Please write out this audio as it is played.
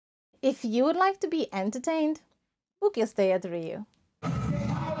If you would like to be entertained, book your stay at Riu.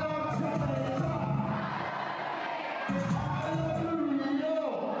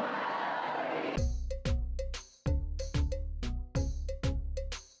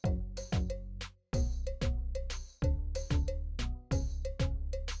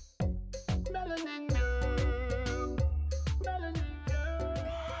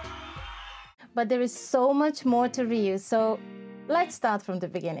 But there is so much more to Riu, so let's start from the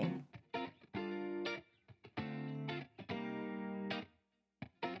beginning.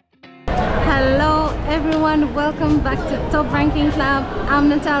 Hello everyone, welcome back to Top Ranking Club. I'm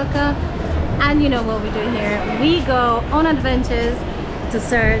Natalka, and you know what we do here. We go on adventures to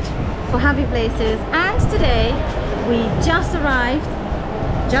search for happy places, and today we just arrived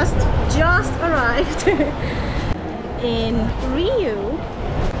in Riu,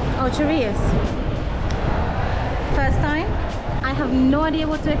 Ocho Rios. First time, I have no idea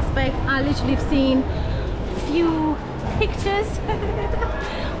what to expect. I literally have seen few pictures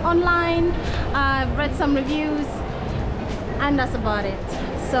online, I've read some reviews, and that's about it.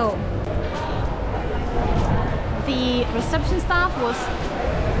 So the reception staff was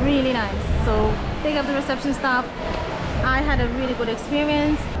really nice, so big up the reception staff. I had a really good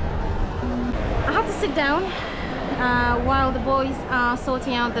experience. I had to sit down while the boys are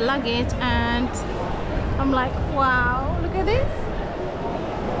sorting out the luggage, and I'm like, wow, look at this.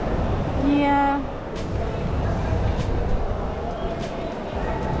 Yeah.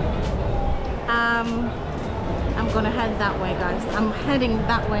 I'm gonna head that way, guys. I'm heading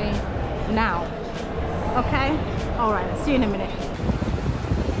that way now. Okay? Alright, I'll see you in a minute.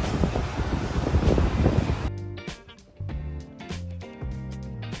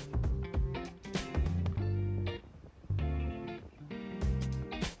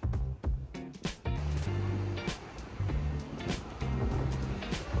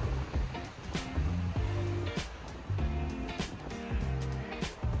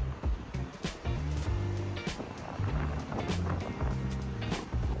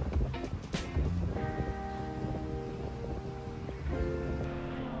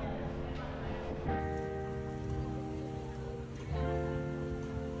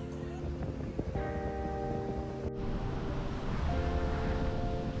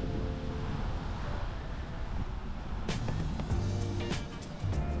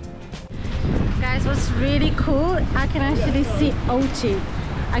 Guys, what's really cool, I can actually see Ocho.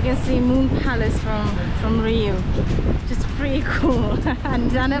 I can see Moon Palace from Riu. Just pretty cool.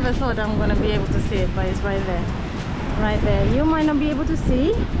 And I never thought I'm gonna be able to see it, but it's right there. Right there. You might not be able to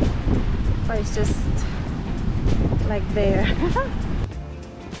see, but it's just like there.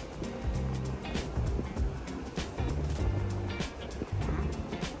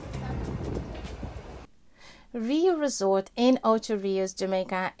 Riu Resort in Ocho Rios,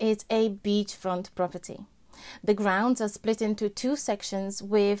 Jamaica is a beachfront property. The grounds are split into two sections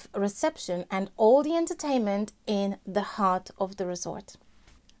with reception and all the entertainment in the heart of the resort.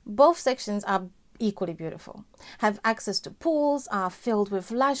 Both sections are equally beautiful, have access to pools, are filled with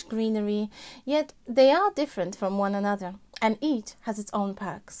lush greenery, yet they are different from one another, and each has its own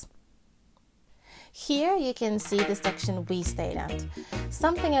perks. Here you can see the section we stayed at.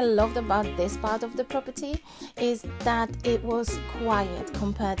 Something I loved about this part of the property is that it was quiet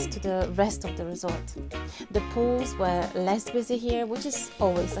compared to the rest of the resort. The pools were less busy here, which is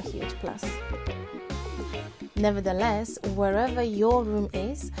always a huge plus. Nevertheless, wherever your room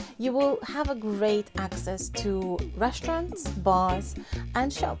is, you will have a great access to restaurants, bars,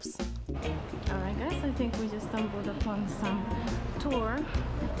 and shops. Alright guys, I think we just stumbled upon some tour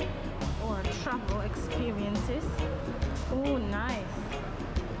or travel experiences. Oh, nice.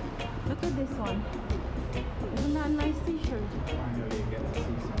 Look at this one. Isn't that a nice t-shirt? Finally you get to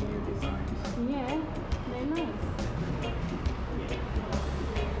see some new designs. Yeah, they're nice.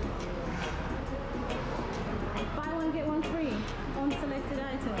 Buy one, get one free on selected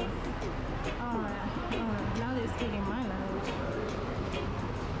items. Alright, now they're speaking my language.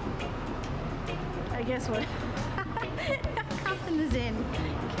 I guess what? Captain is in.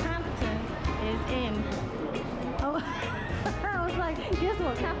 Captain is in. Oh, I was like, guess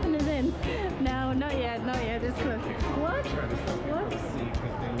what? Captain is in. No, not yet, not yet. It's close. What? What?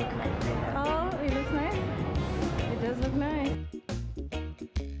 Oh, it looks nice. It does look nice.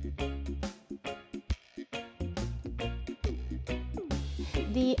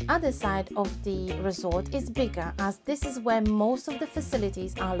 The other side of the resort is bigger, as this is where most of the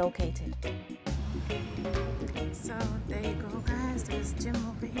facilities are located. So there you go, guys. There's gym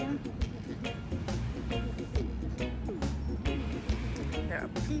over here. There are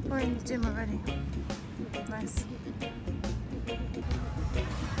people in the gym already. Nice.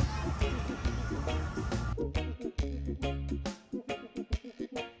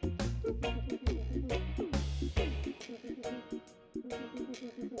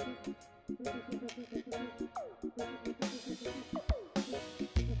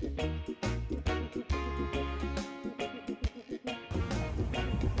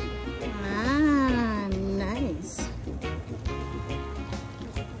 Ah, nice.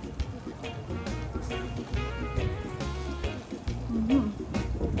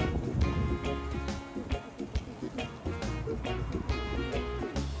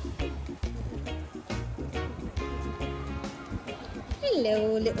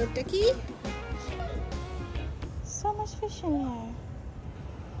 Hello, little ducky. So much fish in here.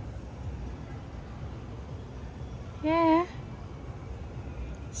 Yeah.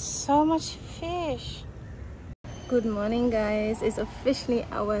 So much fish. Good morning, guys. It's officially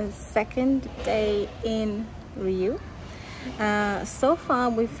our second day in Riu. So far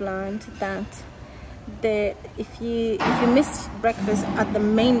we've learned that if you miss breakfast at the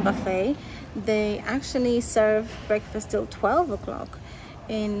main buffet, they actually serve breakfast till 12 o'clock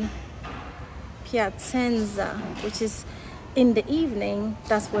in Piacenza, which is in the evening.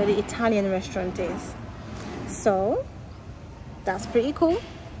 That's where the Italian restaurant is. So that's pretty cool,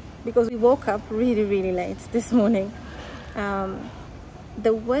 because we woke up really late this morning.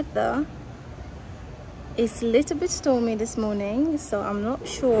 The weather is a little bit stormy this morning, so I'm not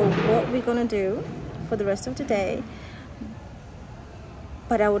sure what we're gonna do for the rest of the day,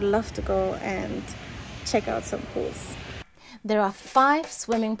 but I would love to go and check out some pools. There are 5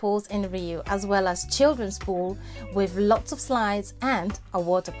 swimming pools in Riu, as well as children's pool with lots of slides and a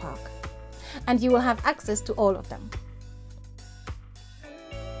water park, and you will have access to all of them.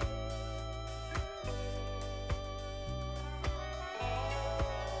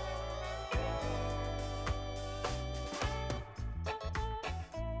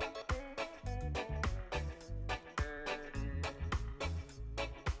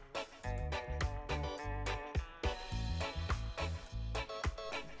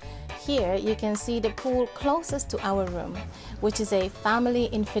 Here you can see the pool closest to our room, which is a family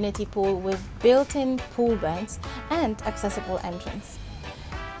infinity pool with built-in pool beds and accessible entrance.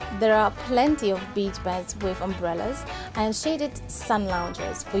 There are plenty of beach beds with umbrellas and shaded sun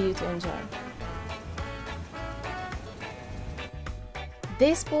loungers for you to enjoy.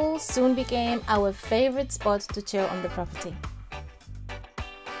 This pool soon became our favorite spot to chill on the property.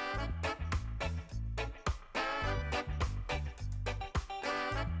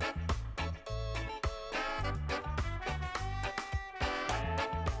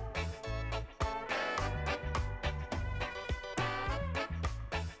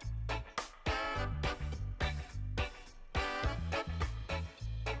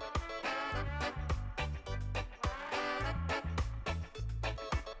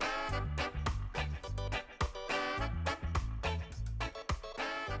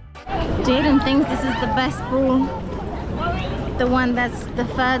 Jaden thinks this is the best pool, the one that's the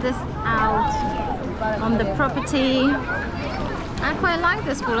furthest out on the property. I quite like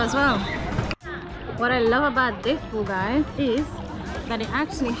this pool as well. What I love about this pool, guys, is that it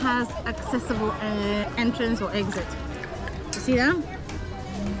actually has accessible entrance or exit. You see that?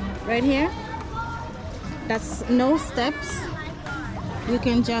 Right here? That's no steps. You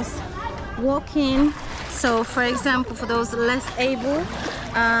can just walk in. So for example, for those less able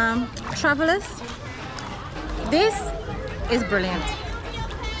travelers, this is brilliant.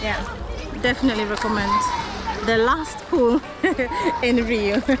 Yeah, definitely recommend the last pool in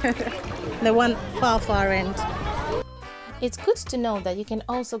Riu, the one far end. It's good to know that you can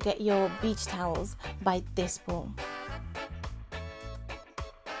also get your beach towels by this pool.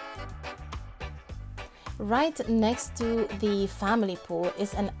 Right next to the family pool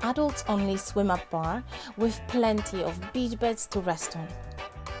is an adults-only swim-up bar with plenty of beach beds to rest on.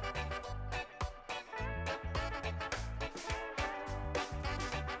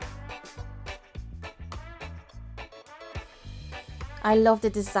 I love the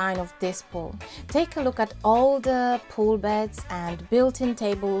design of this pool. Take a look at all the pool beds and built-in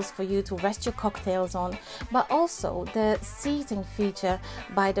tables for you to rest your cocktails on, but also the seating feature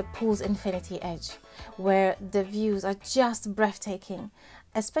by the pool's infinity edge, where the views are just breathtaking,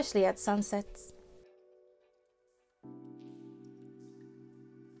 especially at sunsets.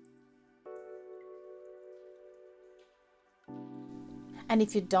 And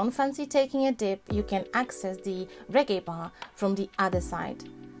if you don't fancy taking a dip, you can access the reggae bar from the other side,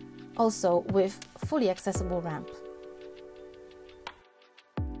 also with fully accessible ramp.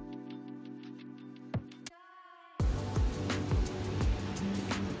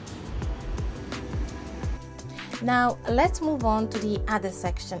 Now let's move on to the other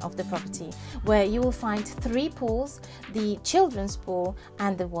section of the property, where you will find 3 pools, the children's pool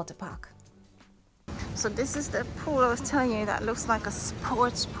and the water park. So this is the pool I was telling you that looks like a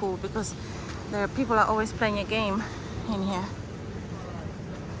sports pool because there are people are always playing a game in here.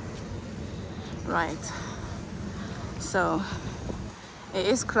 Right. So it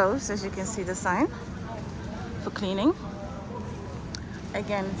is closed, as you can see the sign for cleaning.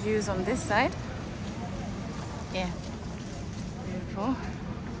 Again, views on this side. Yeah, beautiful.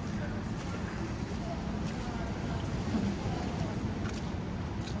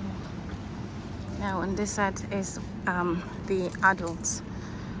 Now on this side is the adults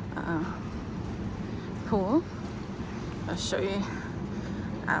pool. I'll show you.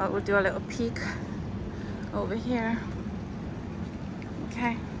 I will do a little peek over here.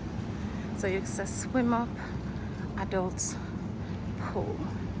 Okay, so it's a swim up adults pool,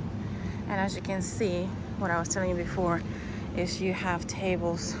 and as you can see, what I was telling you before is you have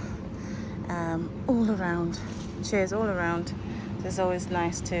tables all around, chairs all around. So it's always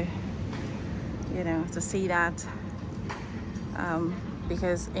nice to, you know, to see that,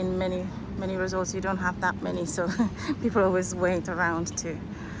 because in many resorts you don't have that many, so people always wait around to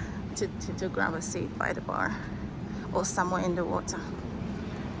grab a seat by the bar or somewhere in the water.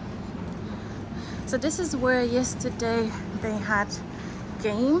 So this is where yesterday they had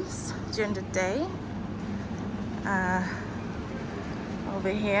games during the day. Over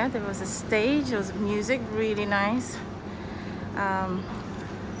here there was a stage, there was music, really nice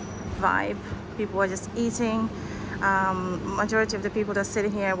vibe. People were just eating. Majority of the people that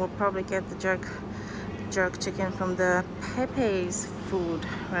sit here will probably get the jerk chicken from the Pepe's food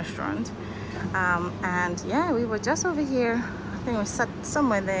restaurant. And yeah, we were just over here. I think we sat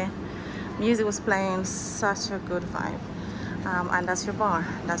somewhere there. Music was playing, such a good vibe. And that's your bar.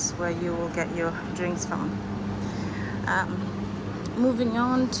 That's where you will get your drinks from. Moving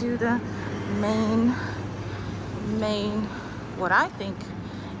on to the main, what I think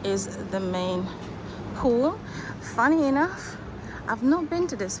is the main pool. Funny enough, I've not been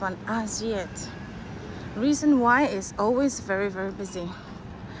to this one as yet. Reason why is always very, very busy.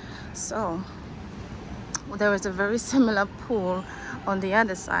 So there is a very similar pool on the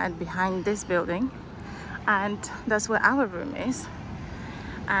other side behind this building, and that's where our room is.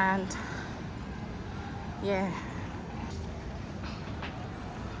 And yeah,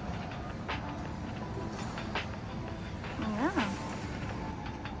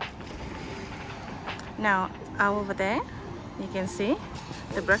 now over there you can see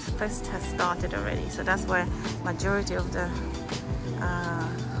the breakfast has started already, so that's where majority of the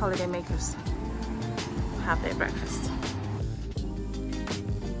holiday makers have their breakfast.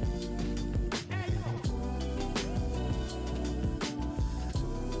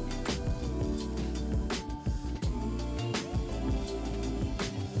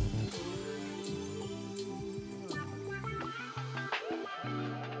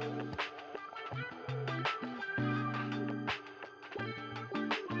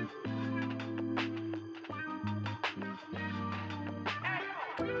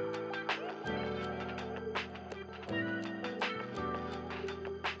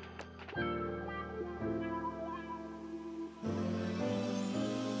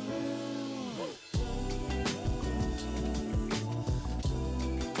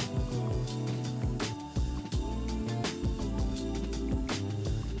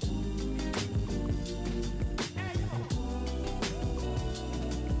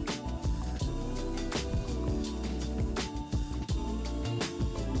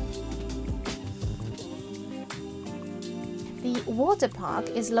 The water park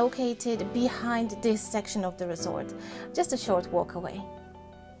is located behind this section of the resort, just a short walk away.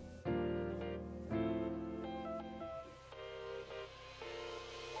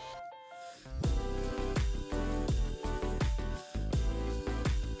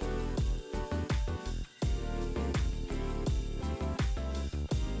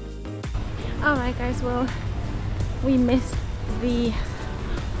 Alright guys, well, we missed the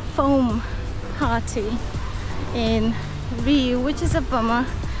foam party in Riu, which is a bummer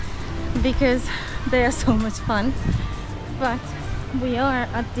because they are so much fun. But we are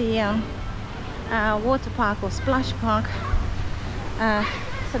at the water park or splash park.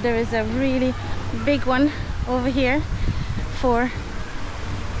 So there is a really big one over here for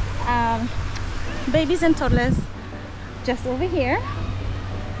babies and toddlers, just over here.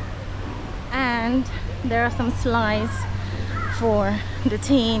 And there are some slides for the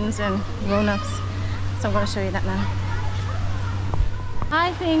teens and grown-ups. So I'm going to show you that now.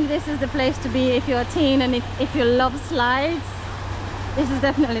 I think this is the place to be if you're a teen and if you love slides. This is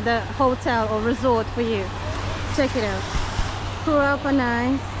definitely the hotel or resort for you. Check it out. Proper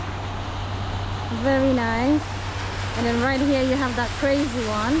nice. Very nice. And then right here you have that crazy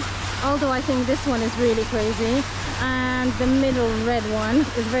one. although I think this one is really crazy, and the middle red one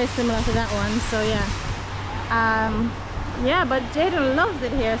is very similar to that one. So yeah, yeah, but Jaden loves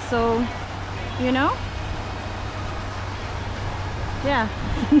it here, so you know, yeah.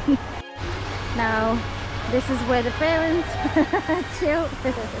 Now this is where the parents chill.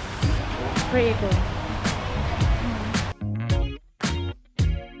 Pretty cool.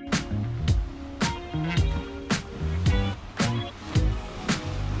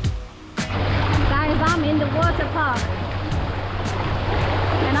 I'm in the water park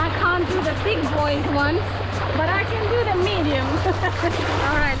and I can't do the big boys ones, but I can do the medium.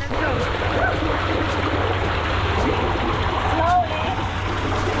 All right, let's go. Slowly.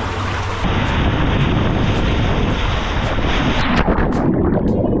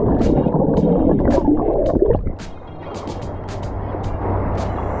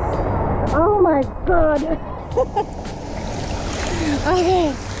 Oh my God.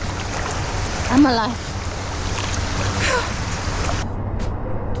 Okay. I'm alive.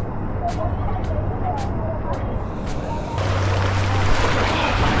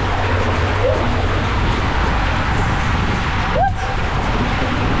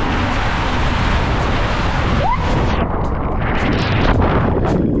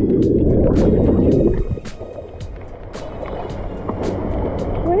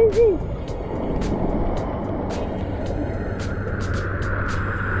 What is this?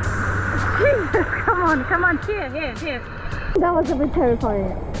 Come on, here. That was a bit terrifying.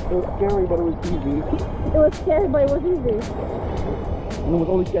 It was scary, but it was easy. It was scary, but it was easy. And it was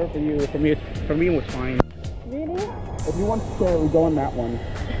only scary for you. For me, it was fine. Really? If you want scary, go on that one.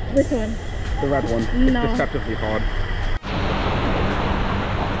 Which one? The red one. No. It's deceptively hard.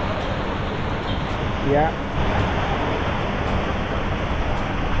 Yeah.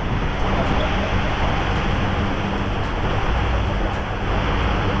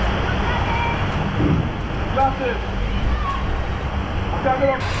 That's it.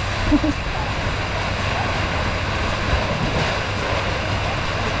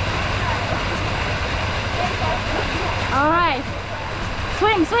 All right.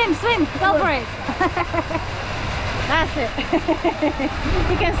 Swim. Go for it. That's it.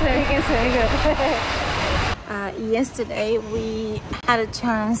 He can swim. Good. Yesterday we had a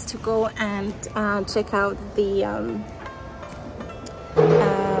chance to go and check out the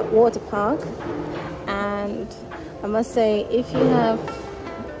water park, and I must say, if you have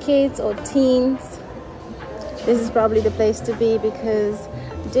kids or teens, this is probably the place to be, because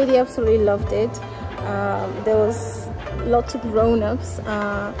JD absolutely loved it. There was lots of grown-ups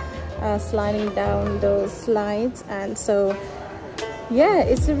sliding down those slides, and so yeah,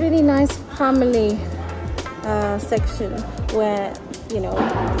 it's a really nice family section where, you know,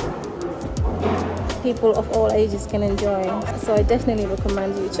 people of all ages can enjoy. So I definitely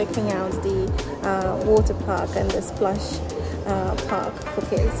recommend you checking out the water park and the splash park for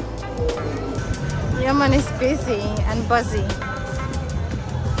kids. Yemen is busy and buzzy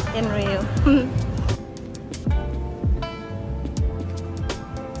in Rio.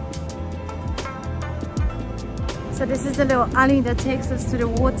 So this is the little alley that takes us to the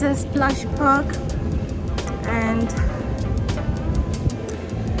water splash park, and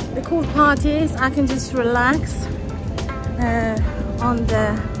the cool part is I can just relax on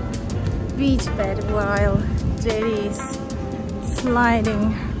the beach bed while JD is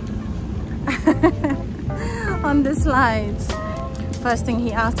sliding on the slides. First thing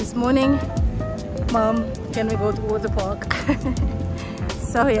he asked this morning, "Mom, can we go to water park?"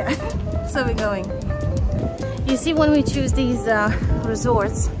 So yeah, so we're going. You see, when we choose these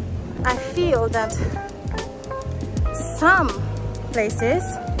resorts, I feel that some places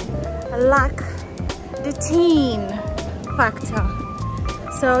lack the teen factor.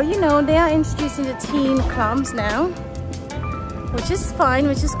 So, you know, they are introducing the teen clubs now, which is fine,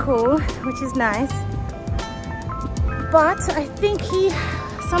 which is cool, which is nice. But I think he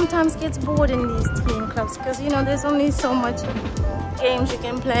sometimes gets bored in these teen clubs because, you know, there's only so much games you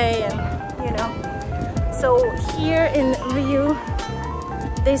can play, and, you know. So here in Riu,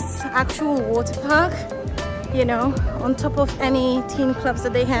 this actual water park, you know, on top of any teen clubs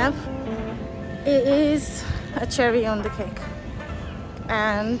that they have, it is a cherry on the cake.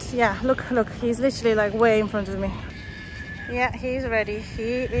 And yeah, look, he's literally like way in front of me. Yeah, he's ready.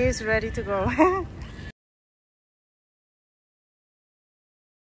 He is ready to go.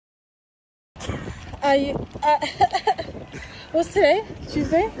 Are you what's today?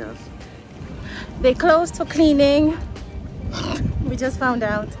 Tuesday? Yes. They closed for cleaning. We just found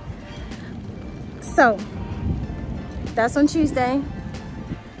out. So that's on Tuesday,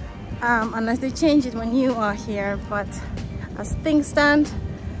 unless they change it when you are here. But as things stand,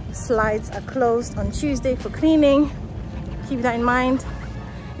 slides are closed on Tuesday for cleaning. Keep that in mind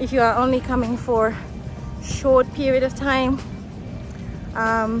if you are only coming for short period of time,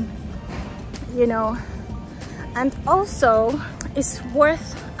 you know. And also it's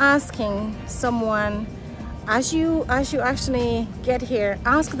worth asking someone as you actually get here.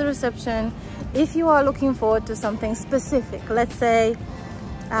 Ask the reception if you are looking forward to something specific. Let's say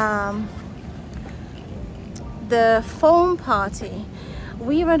the foam party.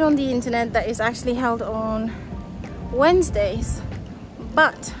 We read on the internet that is actually held on Wednesdays,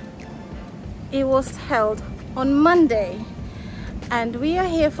 but it was held on Monday, and we are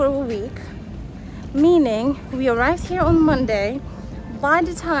here for a week, meaning we arrived here on Monday. By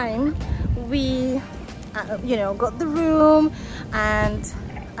the time we you know, got the room and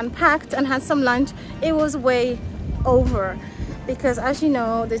unpacked and had some lunch, it was way over, because as you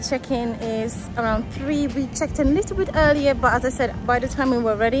know, the check-in is around 3. We checked in a little bit earlier, but as I said, by the time we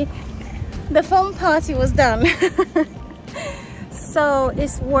were ready, the foam party was done. So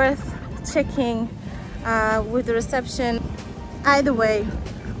it's worth checking with the reception. Either way,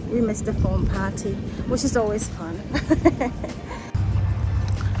 we missed the foam party, which is always fun.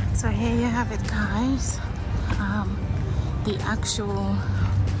 So here you have it, guys. The actual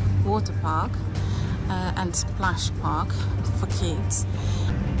water park and splash park for kids.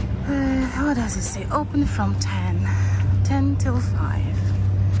 What does it say? Open from 10 till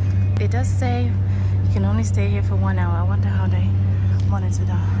 5. It does say you can only stay here for 1 hour. I wonder how they monitor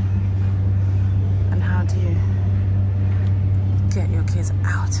that, and how do you get your kids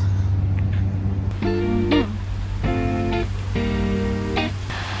out.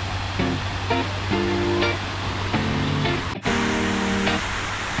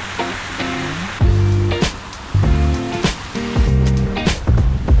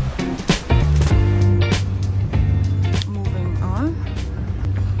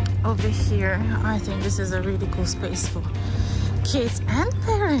 Over here, I think this is a really cool space for kids and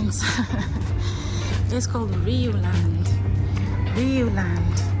parents. It's called Riu Land. We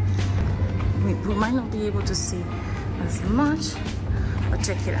might not be able to see as much, but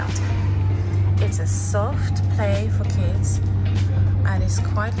check it out. It's a soft play for kids, and it's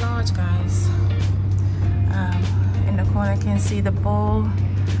quite large, guys. In the corner you can see the ball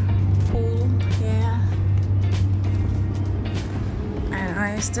pool here.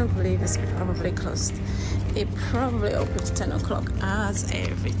 I still believe it's probably closed. It probably opens 10 o'clock as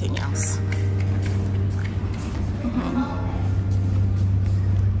everything else.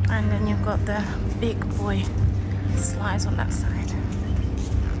 And then you've got the big boy slides on that side.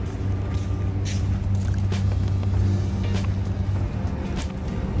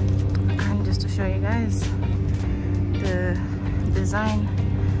 And just to show you guys the design,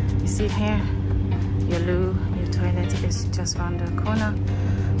 you see here, your loo, toilet is just around the corner,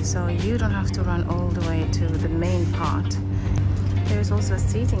 so you don't have to run all the way to the main part. There is also a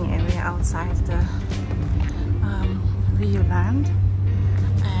seating area outside the Riu Land,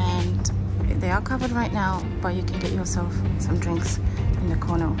 and they are covered right now, but you can get yourself some drinks in the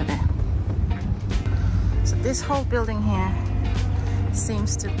corner over there. So this whole building here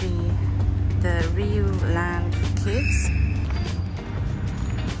seems to be the Riu Land for kids.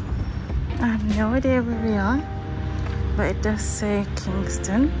 I have no idea where we are, but it does say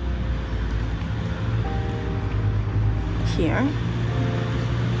Kingston here.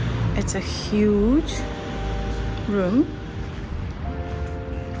 It's a huge room.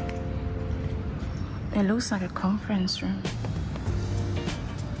 It looks like a conference room.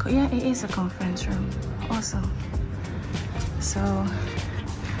 Yeah, it is a conference room. Awesome. So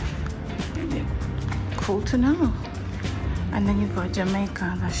cool to know. And then you've got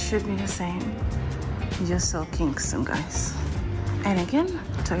Jamaica. That should be the same. You just saw Kingston, guys. And again,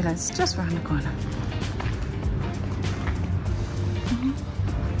 toilets just around the corner.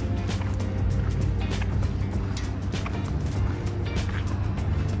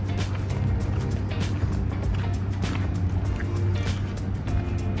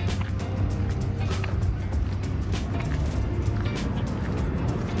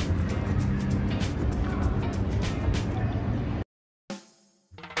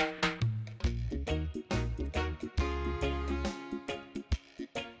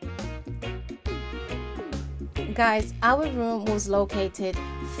 Guys, our room was located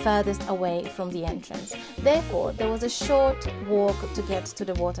furthest away from the entrance. Therefore, there was a short walk to get to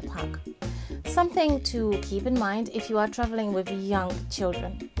the water park. Something to keep in mind if you are traveling with young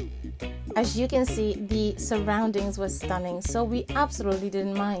children. As you can see, the surroundings were stunning, so we absolutely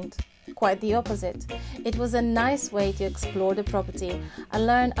didn't mind. Quite the opposite. It was a nice way to explore the property and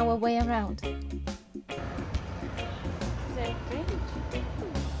learn our way around.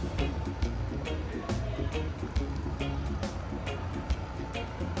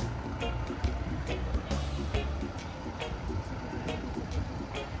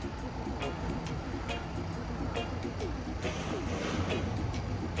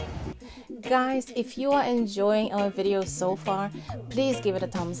 Guys, if you are enjoying our video so far, please give it a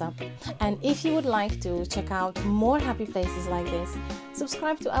thumbs up. And if you would like to check out more happy places like this,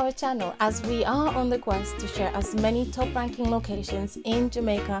 subscribe to our channel, as we are on the quest to share as many top ranking locations in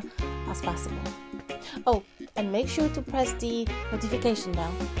Jamaica as possible. Oh, and make sure to press the notification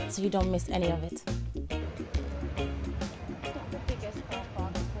bell so you don't miss any of it.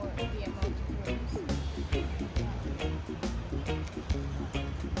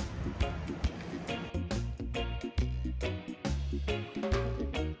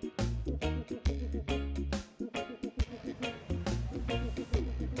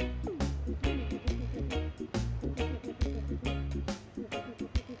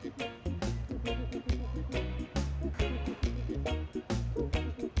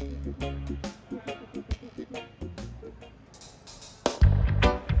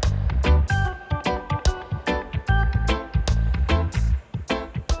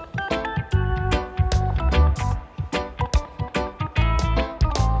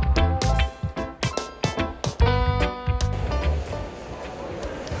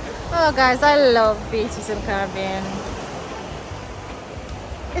 Oh guys, I love beaches in Caribbean.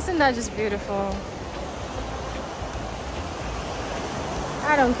 Isn't that just beautiful?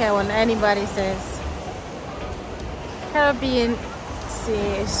 I don't care what anybody says. Caribbean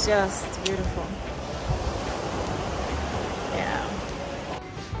sea is just beautiful. Yeah.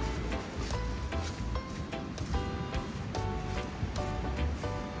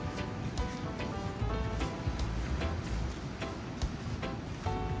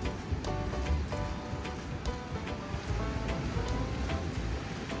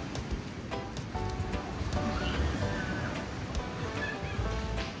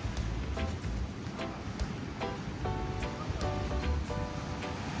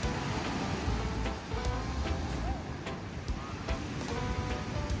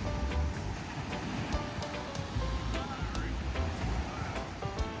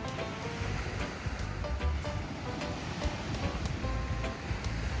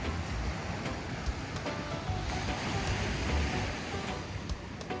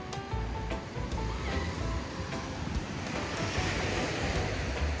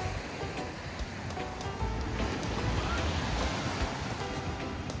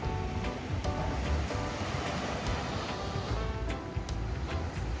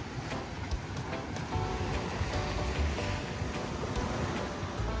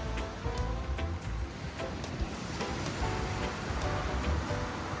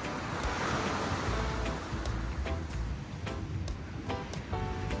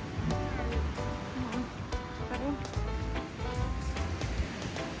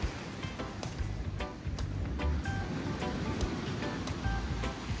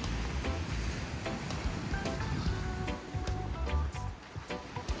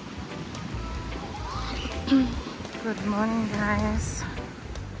 Good morning guys.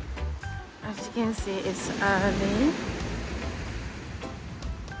 As you can see, it's early.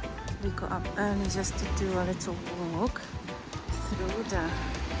 We got up early just to do a little walk through the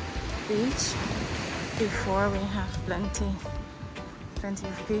beach before we have plenty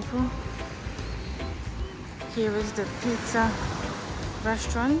of people. Here is the pizza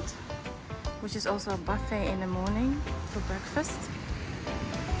restaurant, which is also a buffet in the morning for breakfast.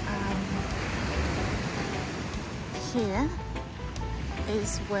 Here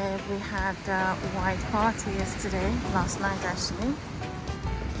is where we had a white party yesterday, last night actually.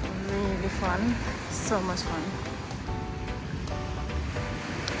 Really fun, so much fun.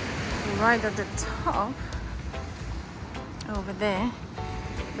 Right at the top, over there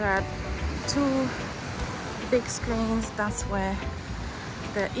are two big screens. That's where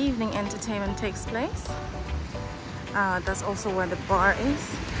the evening entertainment takes place. That's also where the bar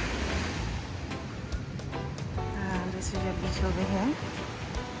is. This is your beach over here.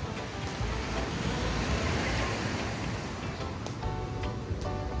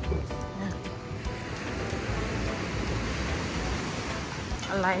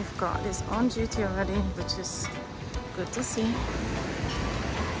 A lifeguard is on duty already, which is good to see.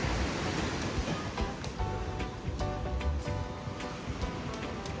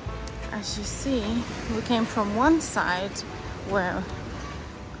 As you see, we came from one side where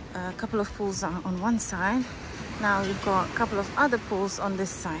a couple of pools are on one side. Now you've got a couple of other pools on this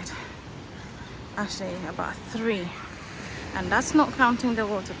side. Actually, about 3. And that's not counting the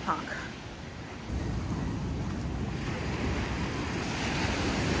water park.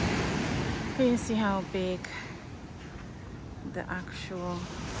 Can you see how big the actual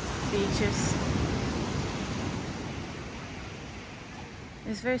beach is?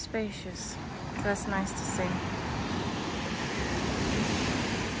 It's very spacious. That's nice to see.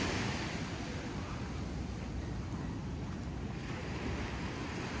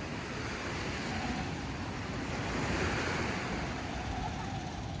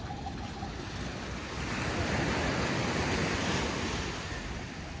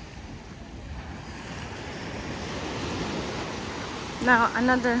 Now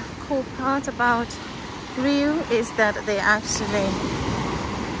another cool part about Riu is that they actually,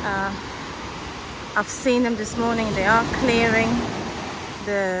 I've seen them this morning, they are clearing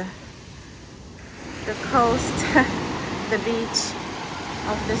the coast, the beach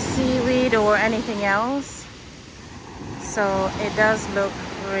of the seaweed or anything else. So it does look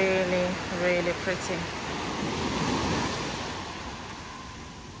really, really pretty.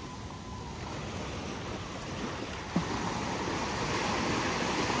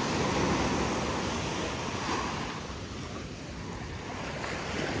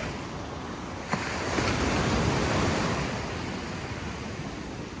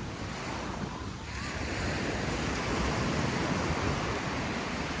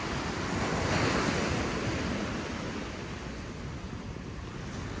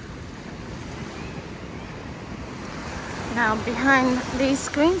 Now behind these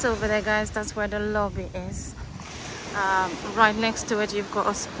screens over there, guys, that's where the lobby is. Right next to it you've got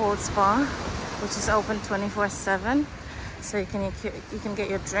a sports bar which is open 24/7, so you can get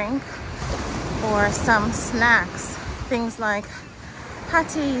your drink or some snacks, things like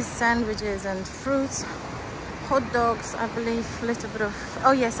patties, sandwiches and fruits, hot dogs, I believe, a little bit of,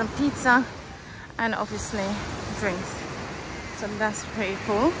 oh yeah, some pizza, and obviously drinks. So that's pretty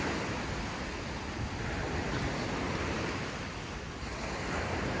cool.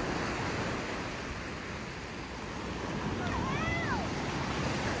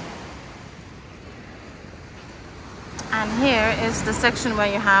 And here is the section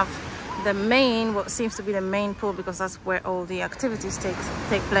where you have the main, what seems to be the main pool, because that's where all the activities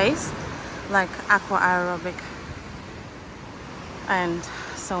take place, like aqua aerobic and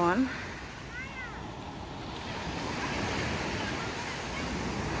so on.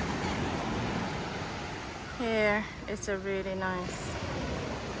 Here it's a really nice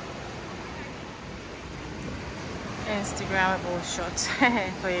Instagrammable shot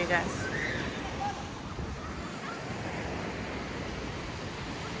for you guys.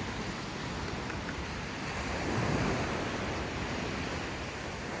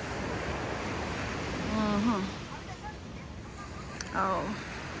 Oh.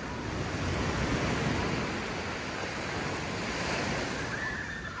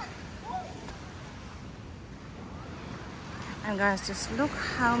 And guys, just look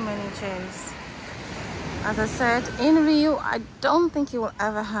how many chairs. As I said, in Riu, I don't think you will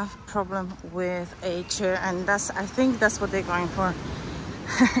ever have a problem with a chair, and I think that's what they're going for.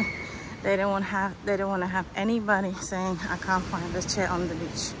 They don't want to have anybody saying I can't find this chair on the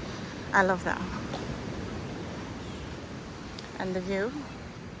beach. I love that. And the view,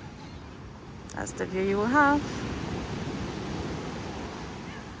 that's the view you will have.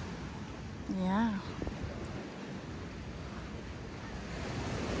 Yeah.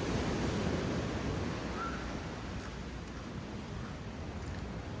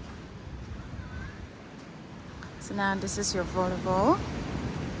 So now this is your volleyball.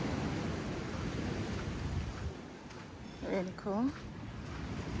 Really cool.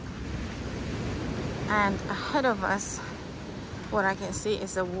 And ahead of us, what I can see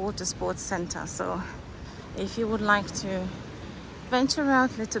is a water sports center. So if you would like to venture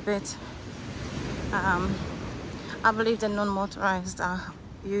out a little bit, I believe the non-motorized are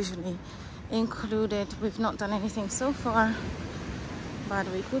usually included. We've not done anything so far, but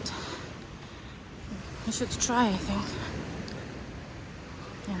we should try, I think.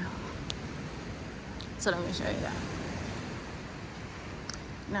 Yeah. So let me show you that.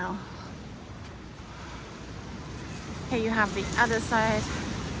 Now, here you have the other side.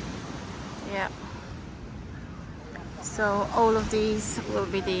 Yeah. So all of these will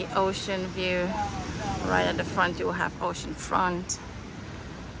be the ocean view. Right at the front you will have ocean front.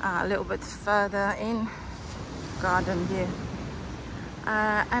 A little bit further in, garden view.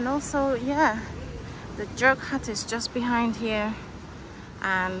 And also, yeah, the jerk hut is just behind here,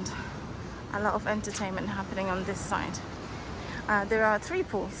 and a lot of entertainment happening on this side. There are 3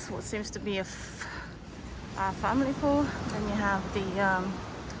 pools. What seems to be a family pool, then you have the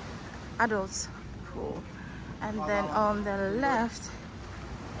adults pool, and then on the left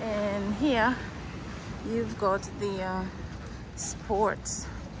in here you've got the sports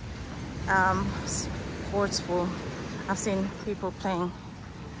pool. I've seen people playing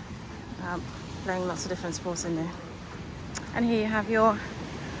lots of different sports in there. And here you have your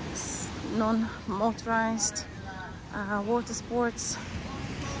non-motorized water sports.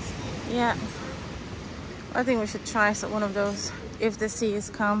 Yeah, I think we should try one of those if the sea is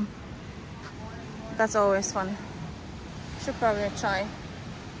calm. That's always fun. Should probably try.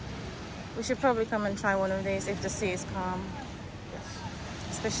 We should probably come and try one of these if the sea is calm.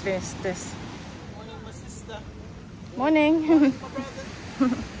 Especially this. Morning, my sister. Morning. He's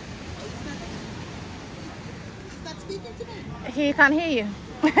not speaking to me. He can't hear you.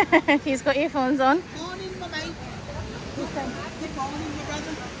 He's got earphones on. Morning, my mate. Good morning, my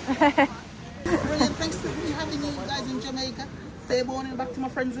brother. Brilliant. Thanks for me having you guys in Jamaica. Say morning back to my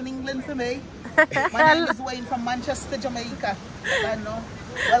friends in England for me. My name is Wayne from Manchester, Jamaica. I know.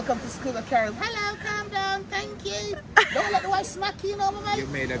 Welcome to School of Carol. Hello, calm down. Thank you. Don't let the wife smack you, my mate. You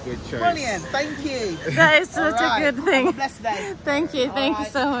made a good choice. Brilliant. Thank you. That is such All right. a good thing. Have a blessed day. Thank you. Thank you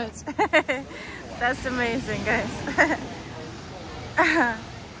right. so much. That's amazing, guys.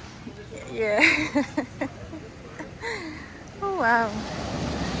 Yeah. Oh, wow.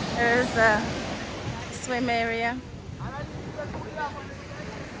 There's a swim area.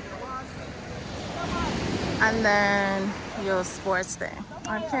 And then your sports day.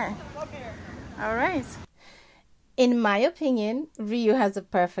 Okay. All right. In my opinion, Riu has a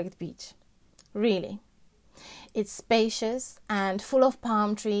perfect beach. Really. It's spacious and full of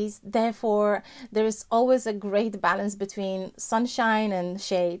palm trees. Therefore, there is always a great balance between sunshine and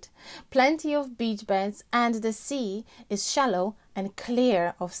shade. Plenty of beach beds, and the sea is shallow and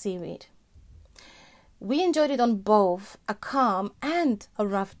clear of seaweed. We enjoyed it on both a calm and a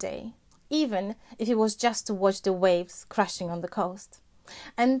rough day, even if it was just to watch the waves crashing on the coast.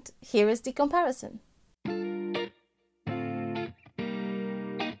 And here is the comparison.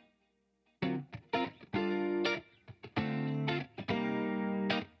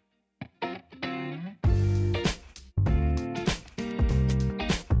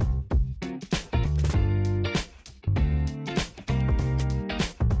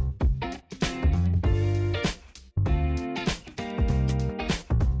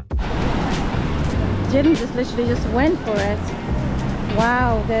 Jim just literally just went for it.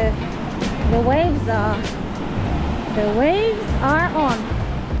 Wow, the waves are on.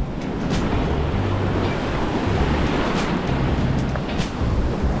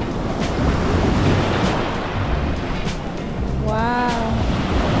 Wow.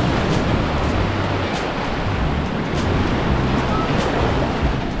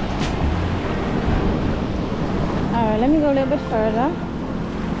 All right, let me go a little bit further.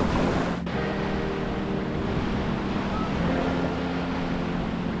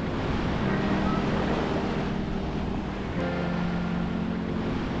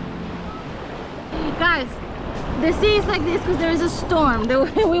 Guys, the sea is like this because there is a storm.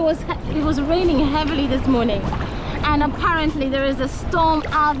 It was raining heavily this morning, and apparently there is a storm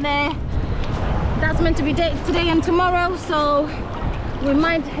out there that's meant to be today and tomorrow, so we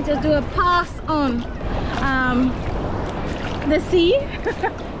might just do a pass on the sea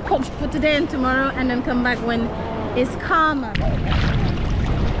for today and tomorrow, and then come back when it's calmer.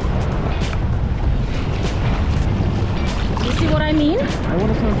 You see what I mean? I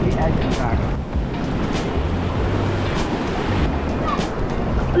want to come to the edge of that.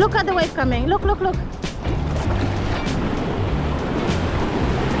 Look at the wave coming. Look, look, look.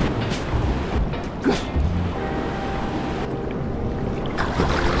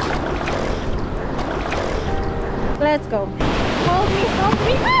 Let's go. Hold me, hold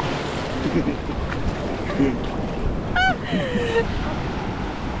me.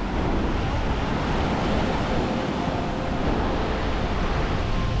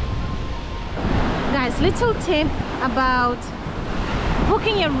 Guys, little tip about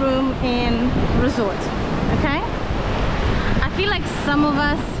booking a room in resort, okay? I feel like some of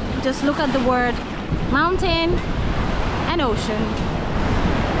us just look at the word mountain and ocean,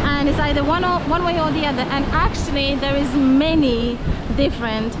 and it's either one way or the other, and actually there is many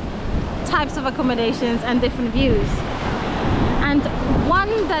different types of accommodations and different views. And one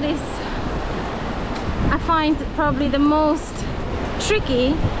that is, I find probably the most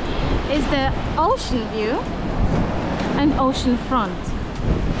tricky is the ocean view and ocean front.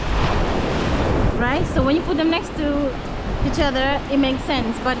 Right? So when you put them next to each other, it makes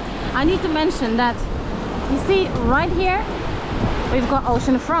sense. But I need to mention that, you see right here, we've got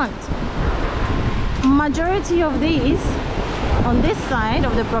ocean front. Majority of these on this side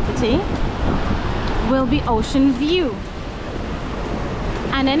of the property will be ocean view.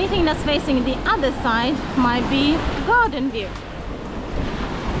 And anything that's facing the other side might be garden view.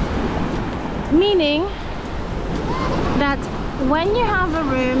 Meaning that when you have a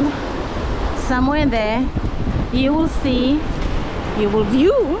room somewhere there, you will see the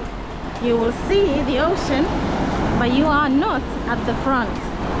ocean, but you are not at the front.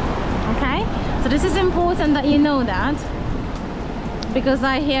 Okay, so this is important that you know that, because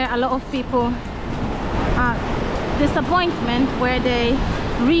I hear a lot of people disappointment where they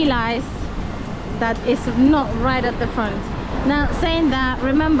realize that it's not right at the front. Now, saying that,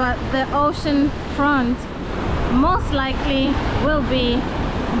 remember the ocean front most likely will be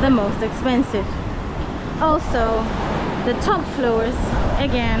the most expensive. Also, the top floors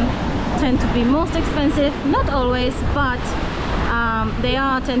again tend to be most expensive, not always, but they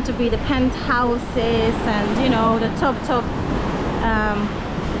tend to be the penthouses and, you know, the top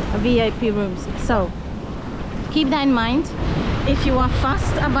VIP rooms. So keep that in mind if you are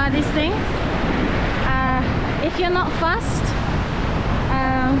fussed about these things. If you're not fussed,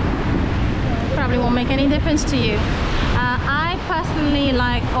 probably won't make any difference to you. I personally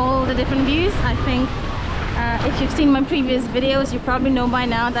like all the different views. I think if you've seen my previous videos, you probably know by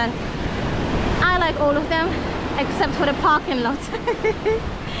now that I like all of them except for the parking lot.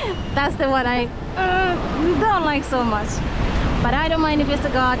 That's the one I don't like so much. But I don't mind if it's the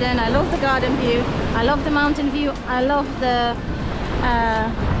garden. I love the garden view. I love the mountain view. I love the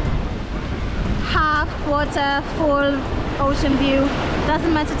half, quarter, full ocean view.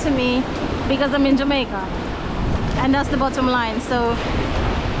 Doesn't matter to me because I'm in Jamaica. And that's the bottom line. So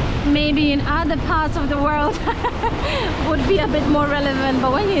maybe in other parts of the world would be a bit more relevant.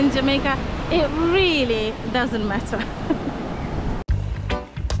 But when you're in Jamaica, it really doesn't matter.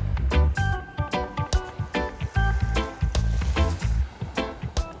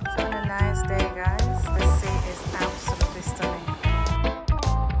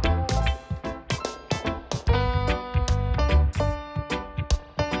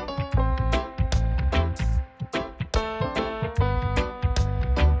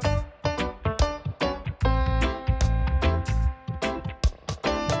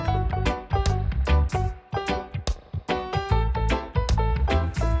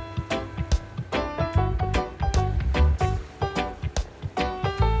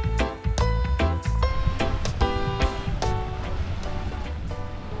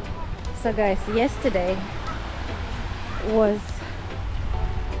 So guys, yesterday was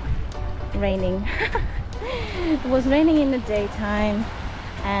raining. It was raining in the daytime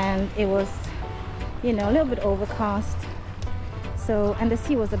and it was, you know, a little bit overcast. So, and the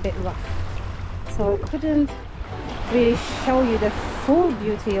sea was a bit rough. So I couldn't really show you the full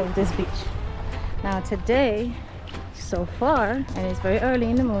beauty of this beach. Now today, so far, and it's very early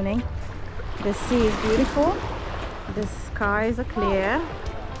in the morning, the sea is beautiful. The skies are clear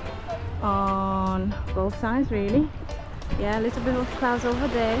on both sides, really. Yeah, a little bit of clouds over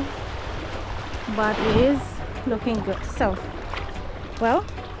there, but it is looking good. So, well,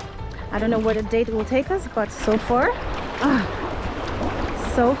 I don't know where the date will take us, but so far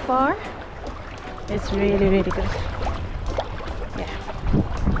it's really, really good. Yeah.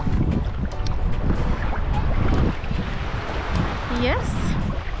 Yes.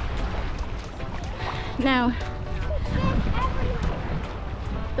 Now,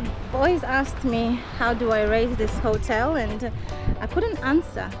 the boys asked me how do I rate this hotel, and I couldn't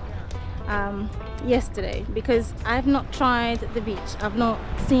answer yesterday because I've not tried the beach. I've not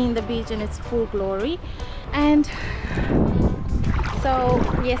seen the beach in its full glory, and so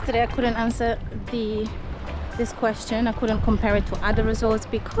yesterday I couldn't answer this question. I couldn't compare it to other resorts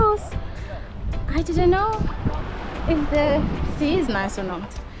because I didn't know if the sea is nice or not.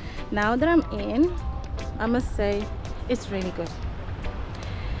 Now that I'm in, I must say it's really good.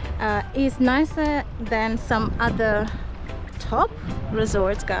 It's nicer than some other top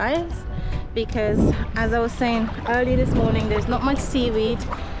resorts, guys, because as I was saying early this morning, there's not much seaweed,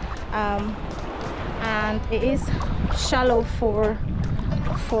 and it is shallow for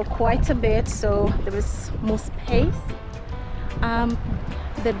quite a bit, so there is more space.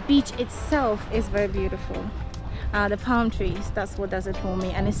 The beach itself is very beautiful. The palm trees, that's what does it for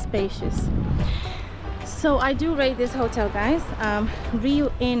me, and it's spacious. So I do rate this hotel, guys.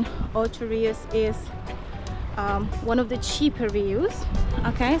 Riu in Ocho Rios is one of the cheaper Rius.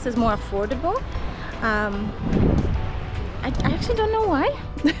 Okay, so it's more affordable. I actually don't know why,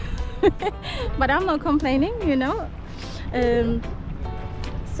 but I'm not complaining, you know.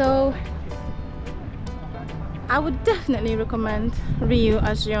 So I would definitely recommend Riu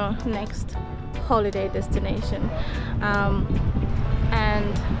as your next holiday destination.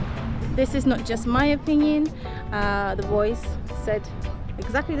 And this is not just my opinion. The boys said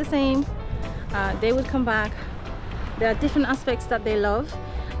exactly the same. They will come back. There are different aspects that they love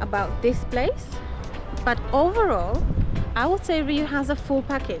about this place, but overall I would say Riu has a full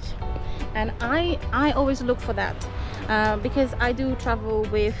package, and I always look for that because I do travel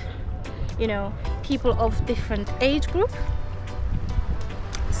with, you know, people of different age group.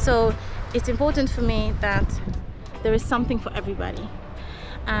 So it's important for me that there is something for everybody,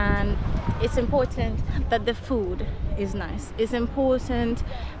 and it's important that the food is nice. It's important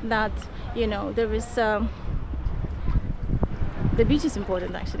that, you know, there the beach is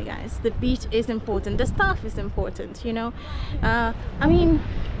important, actually, guys. The beach is important. The staff is important, you know. I mean,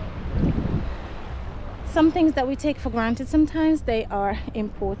 some things that we take for granted sometimes, they are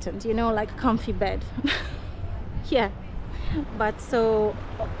important, you know, like a comfy bed. Yeah. But so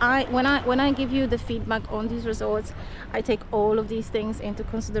when I give you the feedback on these resorts, I take all of these things into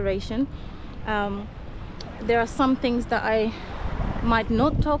consideration. There are some things that I might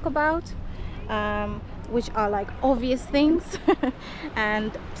not talk about, which are like obvious things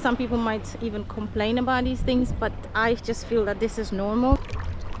and some people might even complain about these things, but I just feel that this is normal.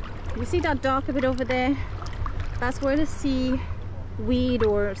 You see that darker bit over there? That's where the seaweed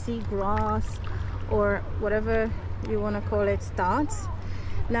or sea grass or whatever you want to call it starts.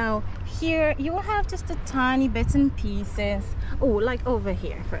 Now here you will have just a tiny bits and pieces. Oh, like over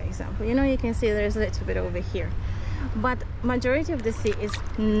here, for example, you know, you can see there's a little bit over here, but majority of the sea is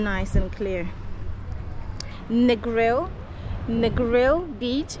nice and clear. Negril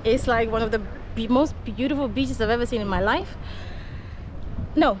beach is like one of the most beautiful beaches I've ever seen in my life.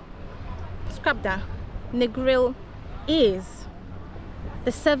 No, scrap that. Negril is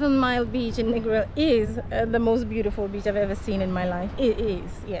the 7 Mile beach in Negril is the most beautiful beach I've ever seen in my life. It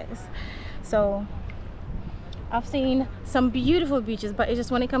is, yes. So I've seen some beautiful beaches, but it's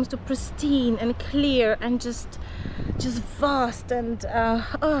just when it comes to pristine and clear and just vast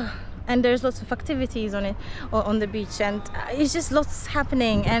and there's lots of activities on it, or on the beach, and it's just lots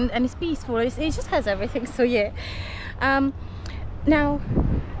happening, and it's peaceful. It just has everything. So yeah. Now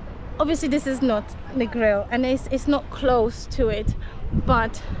obviously this is not Negril and it's not close to it,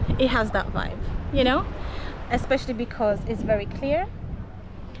 but it has that vibe, you know, especially because it's very clear,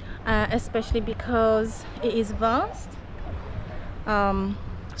 especially because it is vast.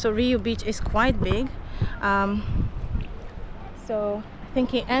 So Riu Beach is quite big. So I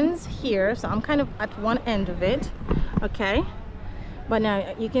think it ends here, so I'm kind of at one end of it, okay, but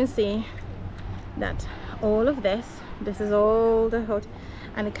now you can see that all of this is all the hotel,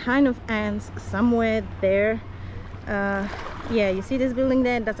 and it kind of ends somewhere there. Yeah, you see this building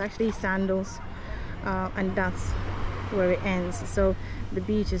there? That's actually Sandals, and that's where it ends. So the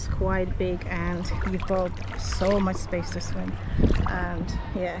beach is quite big and you've got so much space to swim, and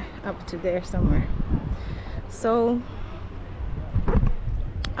yeah, up to there somewhere. So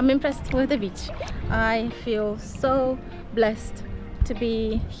I'm impressed with the beach. I feel so blessed to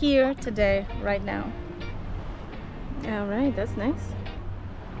be here today, right now. All right, that's nice.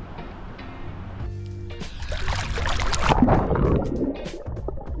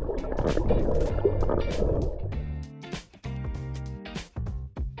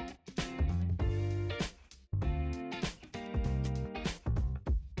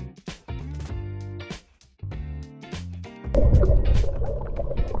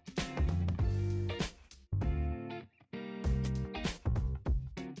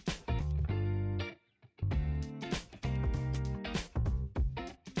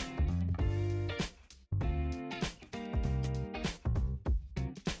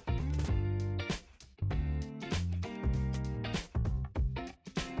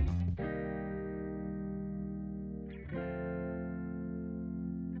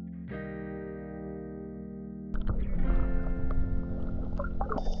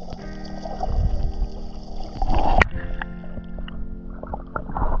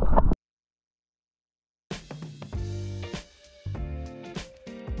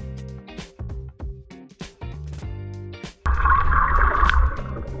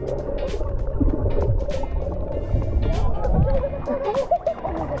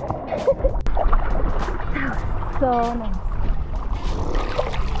 So nice.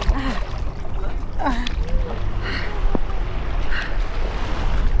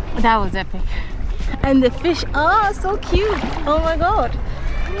 That was epic. And the fish are so cute. Oh my god,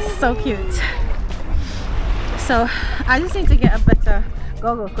 so cute. So I just need to get a better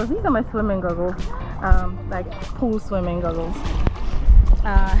goggles, because these are my swimming goggles, like pool swimming goggles.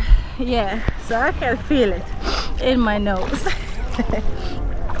 Yeah, so I can feel it in my nose.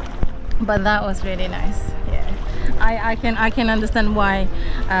 But that was really nice. Yeah, I can understand why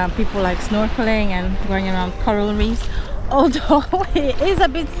people like snorkeling and going around coral reefs, although it is a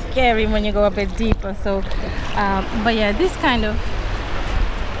bit scary when you go a bit deeper. So but yeah, this kind of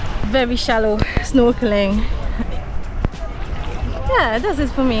very shallow snorkeling, yeah, this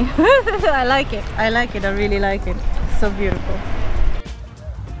is for me. I like it, I really like it. So beautiful.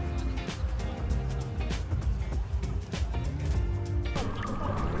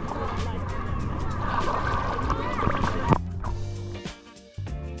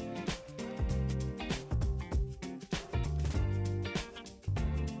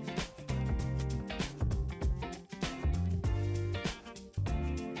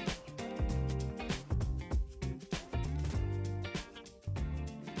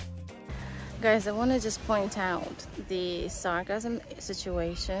 Guys, I want to just point out the sargassum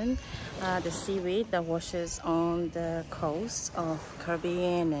situation, the seaweed that washes on the coast of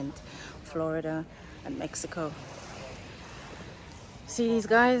Caribbean and Florida and Mexico. See these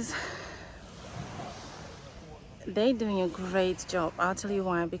guys? They're doing a great job. I'll tell you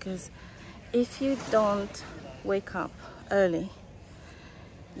why, because if you don't wake up early,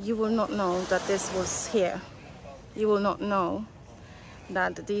 you will not know that this was here. You will not know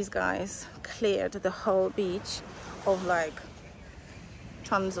that these guys cleared the whole beach of like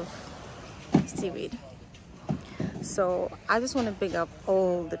tons of seaweed. So I just want to big up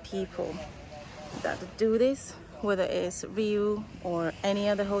all the people that do this, whether it's Riu or any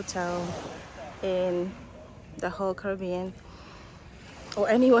other hotel in the whole Caribbean or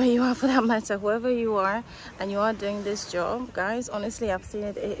anywhere you are for that matter, whoever you are and you are doing this job. Guys, honestly, I've seen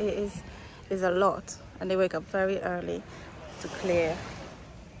it. It is a lot, and they wake up very early to clear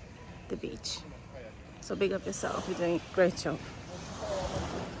the beach. So big up yourself, you're doing a great job.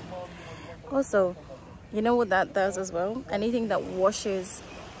 Also, you know what that does as well? Anything that washes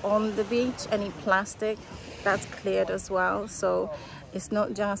on the beach, any plastic, that's cleared as well. So it's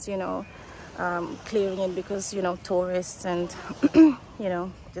not just, you know, clearing it because, you know, tourists and you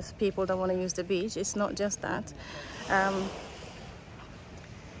know, just people that want to use the beach. It's not just that.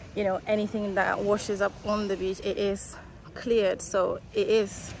 You know, anything that washes up on the beach, it is cleared. So it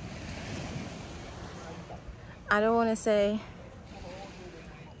is, I don't want to say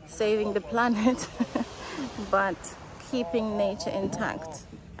saving the planet, but keeping nature intact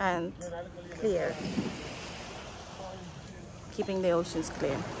and clear, keeping the oceans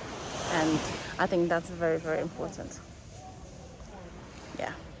clear. And I think that's very, very important.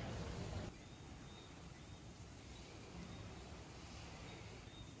 Yeah.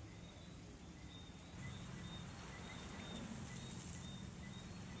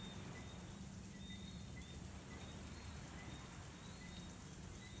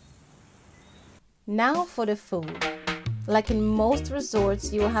 Now for the food. Like in most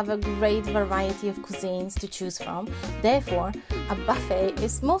resorts, you will have a great variety of cuisines to choose from. Therefore, a buffet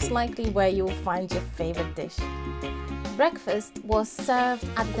is most likely where you will find your favorite dish. Breakfast was served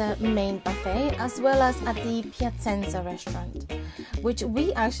at the main buffet as well as at the Piacenza restaurant, which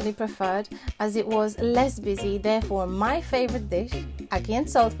we actually preferred as it was less busy. Therefore, my favorite dish, ackee and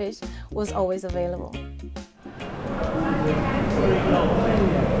saltfish, was always available.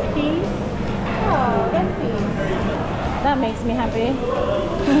 Peas? Oh, red peas. That makes me happy.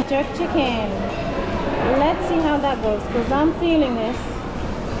 Jerk chicken. Let's see how that goes, because I'm feeling this.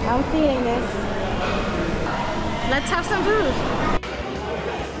 I'm feeling this. Let's have some food.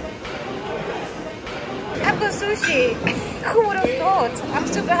 I've got sushi. Who would have thought? I'm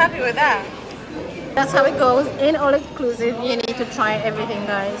super happy with that. That's how it goes. In all inclusive, you need to try everything,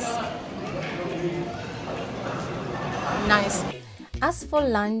 guys. Nice. As for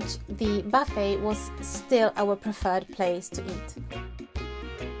lunch, the buffet was still our preferred place to eat.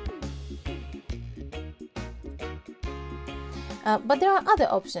 But there are other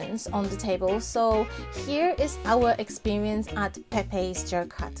options on the table, so here is our experience at Pepe's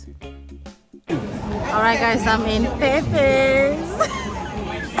Jerk Hut. Alright guys, I'm in Pepe's.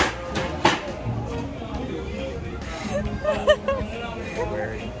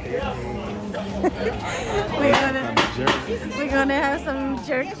 We're gonna have some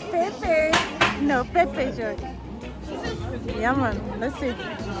jerk Pepe. No, Pepe jerk. Yeah man, let's see.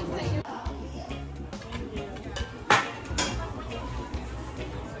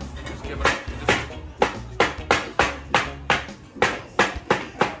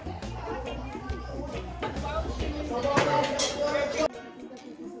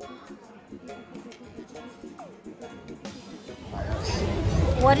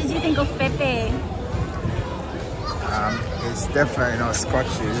 What did you think of Pepe? It's definitely not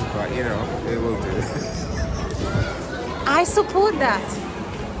Scotchy, but you know, it will do. I support that.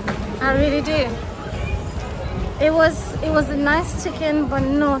 I really do. It was a nice chicken, but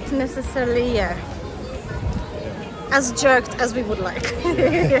not necessarily as jerked as we would like.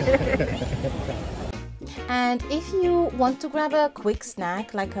 And if you want to grab a quick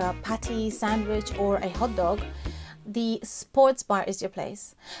snack like a patty, sandwich or a hot dog, the sports bar is your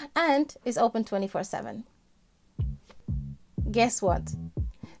place and is open 24/7. Guess what?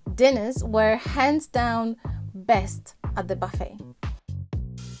 Dinners were hands down best at the buffet.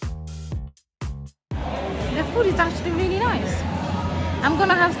 The food is actually really nice. I'm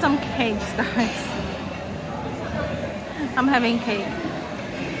gonna have some cakes, guys. I'm having cake.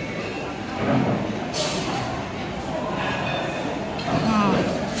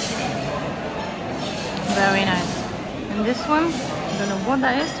 Very nice. And this one, I don't know what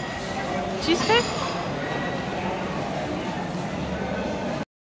that is. cheesecake?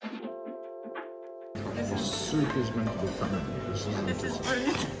 The soup is meant to be coming. This is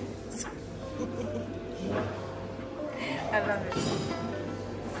brilliant. I love it.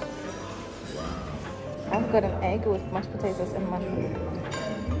 I've got an egg with mashed potatoes and mushroom.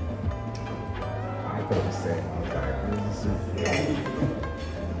 I thought the same.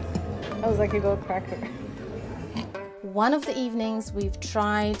 I was like, you got a cracker. One of the evenings we've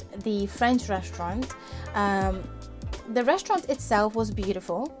tried the French restaurant. The restaurant itself was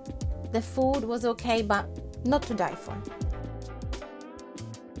beautiful. The food was okay, but not to die for.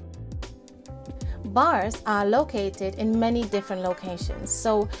 Bars are located in many different locations,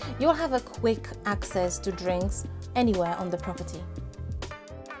 so you'll have a quick access to drinks anywhere on the property.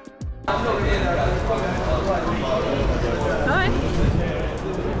 Hi.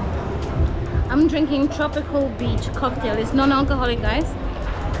 I'm drinking tropical beach cocktail. It's non-alcoholic, guys,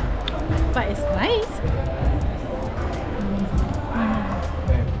 but it's nice.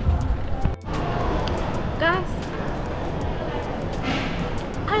 Guys,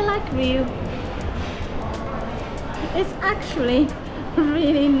 I like Riu. It's actually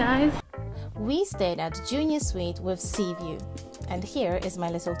really nice. We stayed at Junior Suite with sea view, and here is my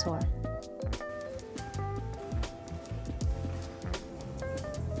little tour.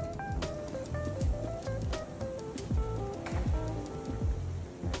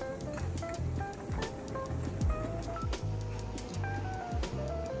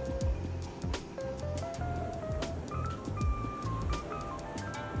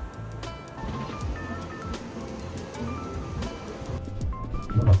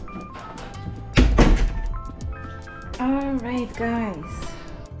 Alright guys,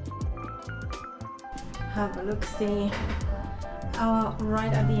 have a look, see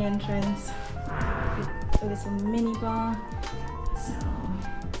right at the entrance there's a mini bar. So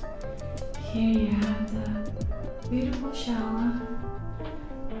here you have the beautiful shower.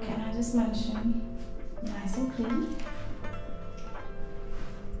 Can I just mention, nice and clean.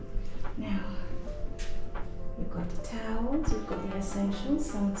 Now we've got the towels, we've got the essentials,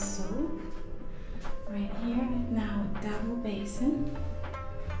 some soap right here. Now double basin,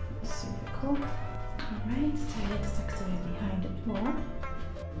 super cool. Alright, toilet tucked away behind the door.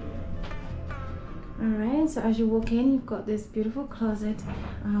 Alright, so as you walk in, you've got this beautiful closet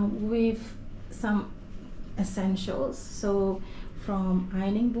with some essentials. So from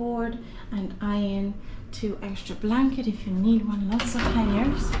ironing board and iron to extra blanket if you need one, lots of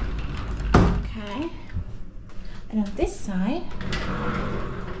hangers. Okay, and on this side,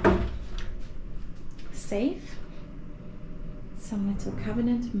 safe, some little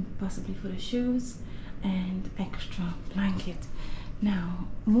cabinet possibly for the shoes, and extra blanket. Now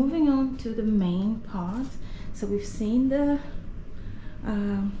moving on to the main part. So we've seen the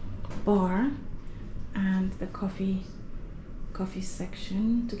bar and the coffee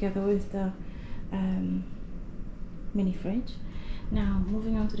section together with the mini fridge. Now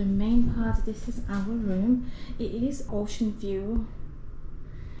moving on to the main part, this is our room. It is ocean view.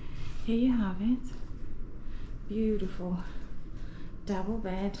 Here you have it. Beautiful double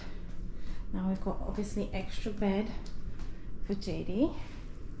bed. Now we've got obviously extra bed for JD.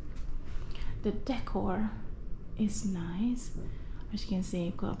 The decor is nice. As you can see,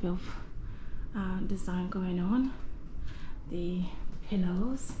 you've got a bit of design going on. The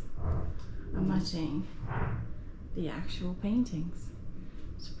pillows are matching the actual paintings.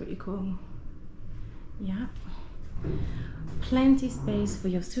 It's pretty cool. Yeah, plenty space for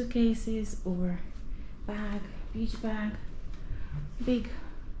your suitcases or bag, beach bag, big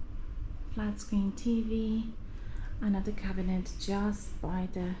flat screen TV, another cabinet just by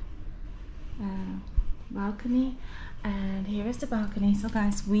the balcony. And here is the balcony. So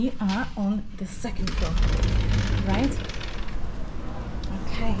guys, we are on the second floor, right?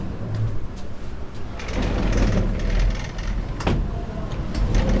 Okay.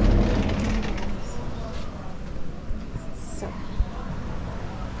 So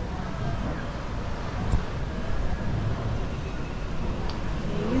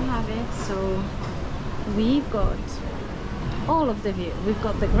there you have it. So we've got all of the view. We've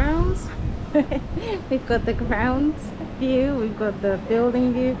got the grounds, we've got the grounds view, we've got the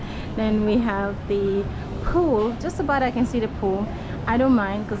building view, then we have the pool. Just about I can see the pool. I don't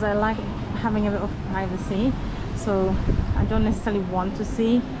mind because I like having a bit of privacy, so I don't necessarily want to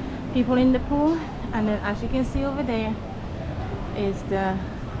see people in the pool. And then as you can see over there is the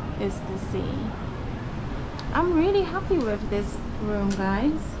sea. I'm really happy with this room,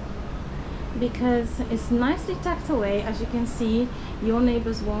 guys, because it's nicely tucked away. As you can see, your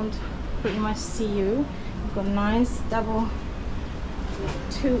neighbors won't pretty much see you. You've got nice double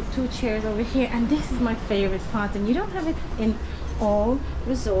two chairs over here, and this is my favorite part, and you don't have it in all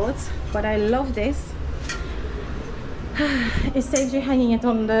resorts, but I love this. It saves you hanging it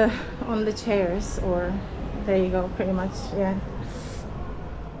on the chairs, or there you go, pretty much. Yeah.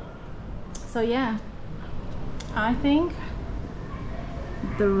 So yeah, I think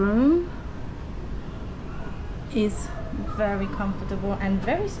the room is very comfortable and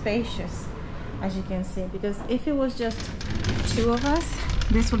very spacious, as you can see, because if it was just two of us,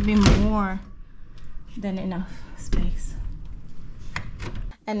 this would be more than enough space.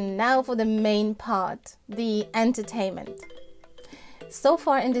 And now for the main part, the entertainment. So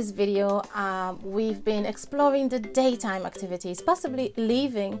far in this video, we've been exploring the daytime activities, possibly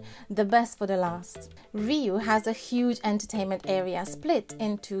leaving the best for the last. Riu has a huge entertainment area split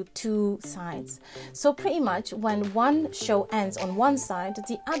into two sides. So pretty much when one show ends on one side,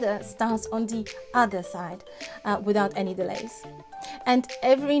 the other starts on the other side without any delays. And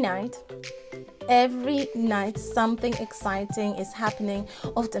every night something exciting is happening,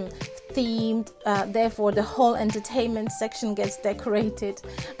 often themed, therefore the whole entertainment section gets decorated.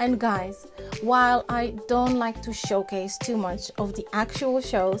 And guys, while I don't like to showcase too much of the actual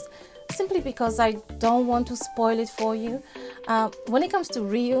shows, simply because I don't want to spoil it for you, when it comes to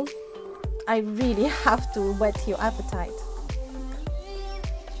Riu, I really have to whet your appetite.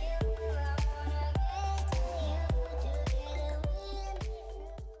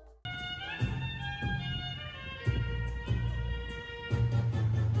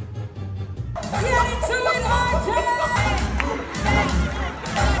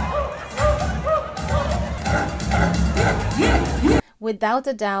 Without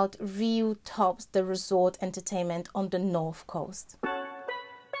a doubt, Riu tops the resort entertainment on the North Coast.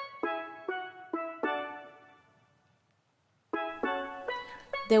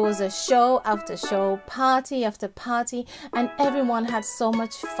 There was a show after show, party after party, and everyone had so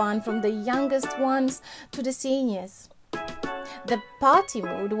much fun, from the youngest ones to the seniors. The party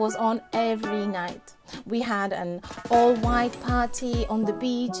mood was on every night. We had an all-white party on the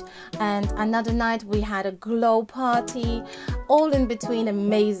beach, and another night we had a glow party, all in between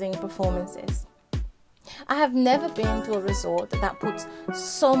amazing performances. I have never been to a resort that puts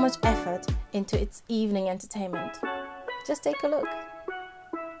so much effort into its evening entertainment. Just take a look.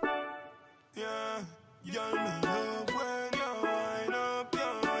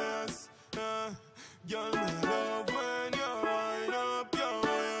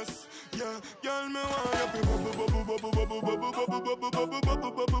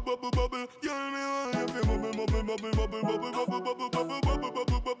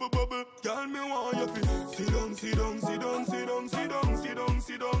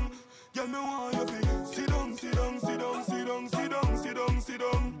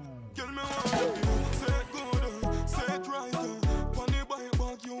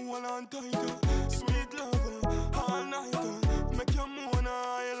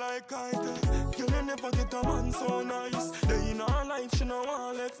 So nice, day in her life, she know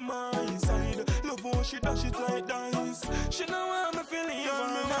I left my side. Love how she dash it like dice. She know I'm a feeling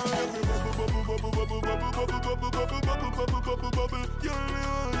on me. Girl,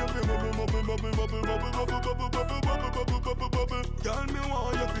 me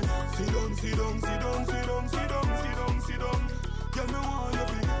want you to sit down, sit down, sit down, sit down, sit down, sit down, sit down. Girl, me want you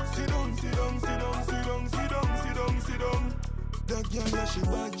to sit down, sit down, sit down, sit down, sit down, sit down, sit down. That girl, yeah, she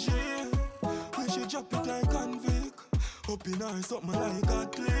bad shit. She drop it like convict, up in her something like a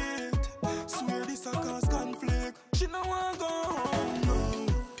plate. Swear this a cause conflict. She no want go home now.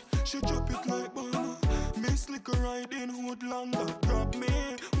 She drop it like banana. Miss liquor ride in hood longer. Grab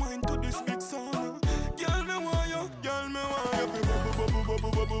me, wine to this big sound. Girl me want you, girl me want you. Bubble,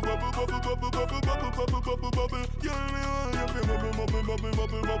 bubble, bubble, bubble, bubble, bubble, bubble, bubble, bubble, bubble, bubble. Girl me want you. Bubble, bubble, bubble, bubble,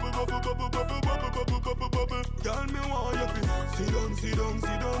 bubble, bubble, bubble, bubble, bubble, bubble, bubble. Girl me want you. Sit down, sit down,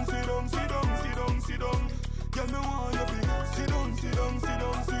 sit down, sit down, sit down, sit down, sit down. Girl me want you. Sit down, sit down, sit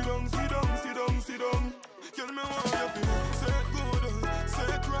down, sit down, sit down, sit down, sit down. Girl me want you. Say it good, say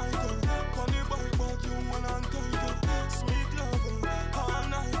it right. Funny bike, but you want and tight. Sweet lover, all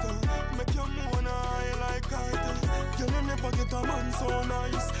night. Make your moan high like kite. Girl you never get a man so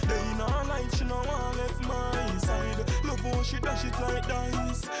nice. Day in her life, she know I left my side. Love how she dash it like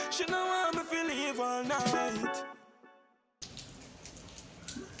dice. She know I'm a feel leave all night.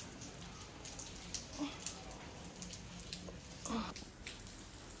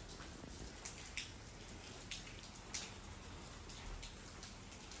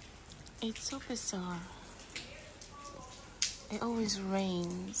 It's so bizarre. It always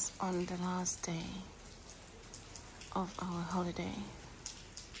rains on the last day of our holiday. 「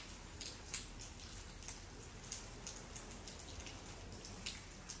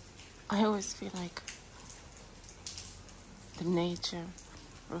I always feel like the nature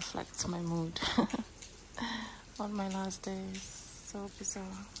reflects my mood on my last days. So bizarre.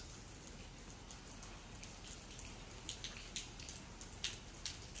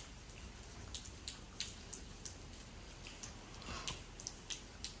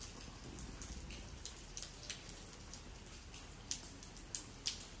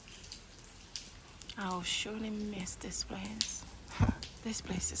 I'll surely miss this place. This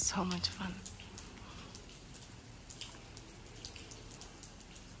place is so much fun.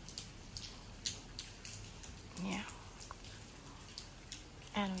 Yeah.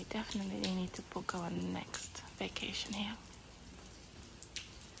 And we definitely need to book our next vacation here.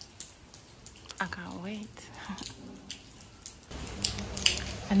 I can't wait.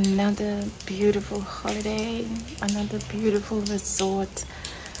 Another beautiful holiday, another beautiful resort,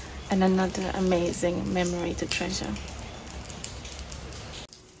 and another amazing memory to treasure.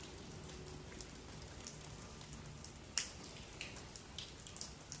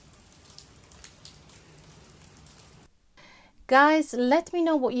 Guys, let me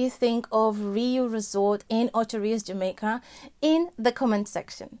know what you think of Riu Resort in Ocho, Rios, Jamaica in the comment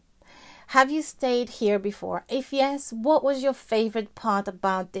section. Have you stayed here before? If yes, what was your favorite part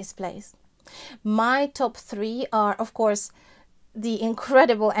about this place? My top 3 are, of course, the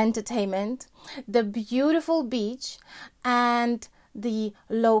incredible entertainment, the beautiful beach, and the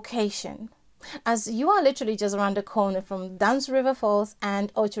location, as you are literally just around the corner from Dance River Falls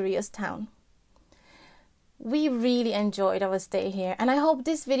and Ocho Rios town. We really enjoyed our stay here, and I hope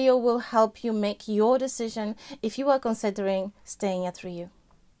this video will help you make your decision if you are considering staying at Riu.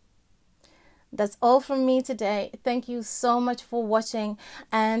 That's all from me today. Thank you so much for watching,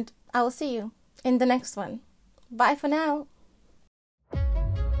 and I will see you in the next one. Bye for now.